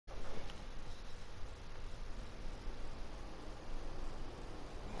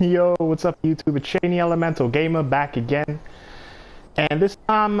Yo, what's up YouTube? It's Shany Elemental Gamer back again. And this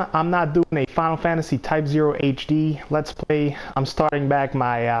time I'm not doing a Final Fantasy Type 0 HD Let's Play. I'm starting back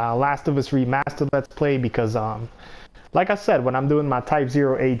my Last of Us Remastered Let's Play because like I said, when I'm doing my Type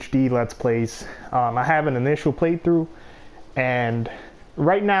 0 HD Let's Plays, I have an initial playthrough, and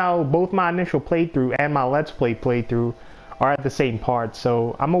right now both my initial playthrough and my Let's Play playthrough are at the same part.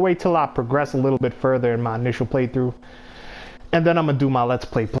 So I'm gonna wait till I progress a little bit further in my initial playthrough, and then I'm gonna do my Let's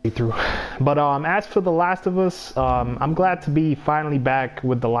Play playthrough. But as for The Last of Us, I'm glad to be finally back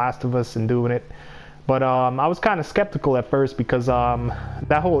with The Last of Us and doing it. But I was kind of skeptical at first because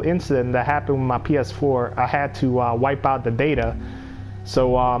that whole incident that happened with my PS4, I had to wipe out the data.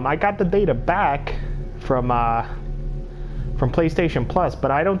 So I got the data back from PlayStation Plus, but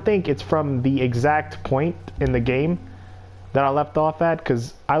I don't think it's from the exact point in the game that I left off at,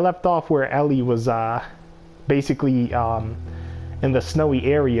 because I left off where Ellie was basically in the snowy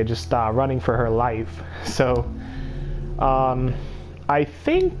area, just running for her life. So I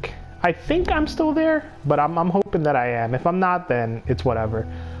think I'm still there, but I'm hoping that I am. If I'm not, then it's whatever.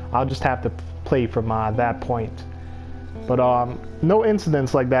 I'll just have to play from that point. But no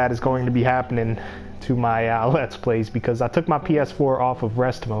incidents like that is going to be happening to my Let's Plays, because I took my PS4 off of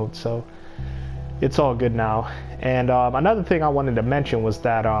rest mode, so it's all good now. And another thing I wanted to mention was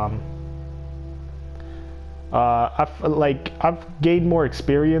that I've gained more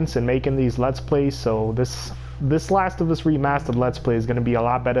experience in making these Let's Plays, so this Last of Us Remastered Let's Play is going to be a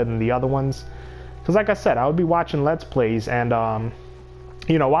lot better than the other ones. Because like I said, I would be watching Let's Plays, and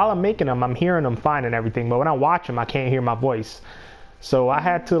you know, while I'm making them, I'm hearing them fine and everything, but when I watch them, I can't hear my voice. So I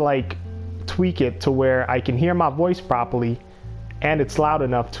had to like tweak it to where I can hear my voice properly and it's loud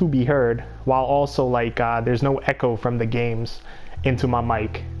enough to be heard, while also like there's no echo from the games into my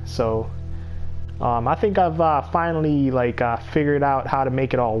mic. So I think I've finally like figured out how to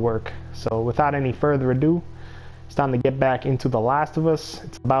make it all work. So without any further ado, it's time to get back into The Last of Us.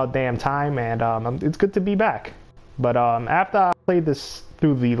 It's about damn time, and it's good to be back. But after I play this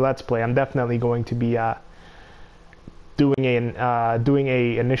through the Let's Play, I'm definitely going to be doing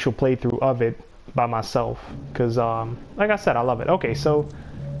a initial playthrough of it by myself, because like I said, I love it. Okay, so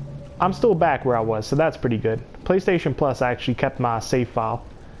I'm still back where I was, so that's pretty good. PlayStation Plus actually kept my save file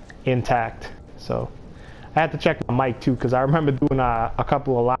intact, so I had to check my mic too, because I remember doing a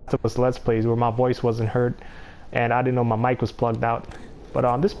couple of Last of Us Let's Plays where my voice wasn't heard and I didn't know my mic was plugged out.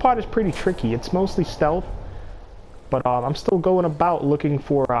 But this part is pretty tricky. It's mostly stealth, but I'm still going about looking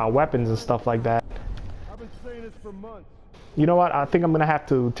for weapons and stuff like that. I've been saying this for months. You know what? I think I'm gonna have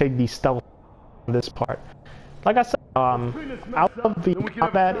to take the stealth on this part. Like I said, I love the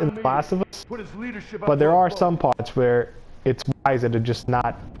combat in The Last of Us, but there are some parts where it's wiser to just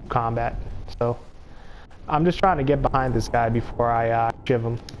not combat. So I'm just trying to get behind this guy before I shiv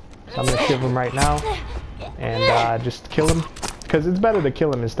him. So I'm gonna shiv him right now and just kill him, because it's better to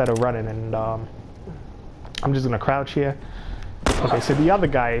kill him instead of running. And I'm just gonna crouch here. Okay, so the other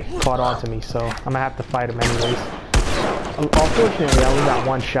guy caught on to me, so I'm gonna have to fight him anyways. Unfortunately, I only got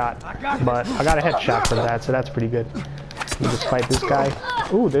one shot, but I got a headshot for that, so that's pretty good. Let me just fight this guy.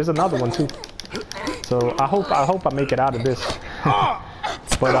 Ooh, there's another one too. So I hope I make it out of this.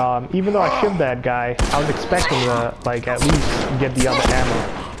 But even though I shivved that guy, I was expecting to like at least get the other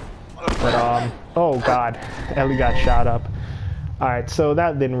ammo. But oh god, Ellie got shot up. Alright, so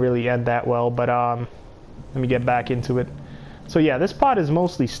that didn't really end that well, but let me get back into it. So yeah, this part is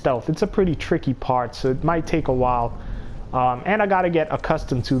mostly stealth. It's a pretty tricky part, so it might take a while. And I gotta get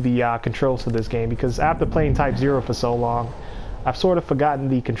accustomed to the controls for this game, because after playing Type 0 for so long, I've sort of forgotten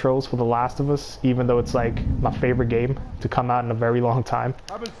the controls for The Last of Us, even though it's like my favorite game to come out in a very long time.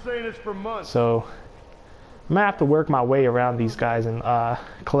 I've been saying this for months. So I'm gonna have to work my way around these guys and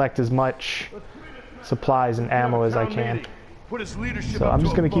collect as much supplies and ammo as I can. So I'm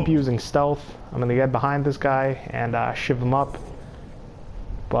just gonna keep using stealth. I'm gonna get behind this guy and shiv him up.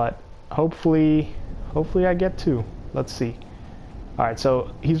 But hopefully I get two. Let's see. Alright, so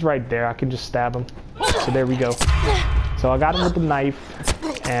he's right there. I can just stab him. So there we go. So I got him with the knife,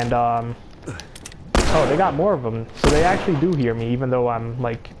 and oh, they got more of them. So they actually do hear me, even though I'm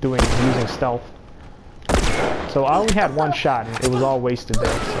like using stealth. So I only had one shot, and it was all wasted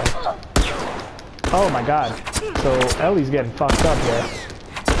there. So. Oh my god. So Ellie's getting fucked up there.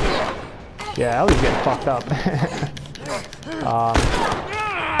 Yeah, Ellie's getting fucked up.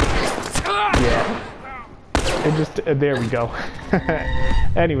 Yeah. It just, there we go.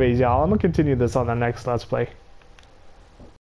 Anyways, y'all, I'm gonna continue this on the next Let's Play.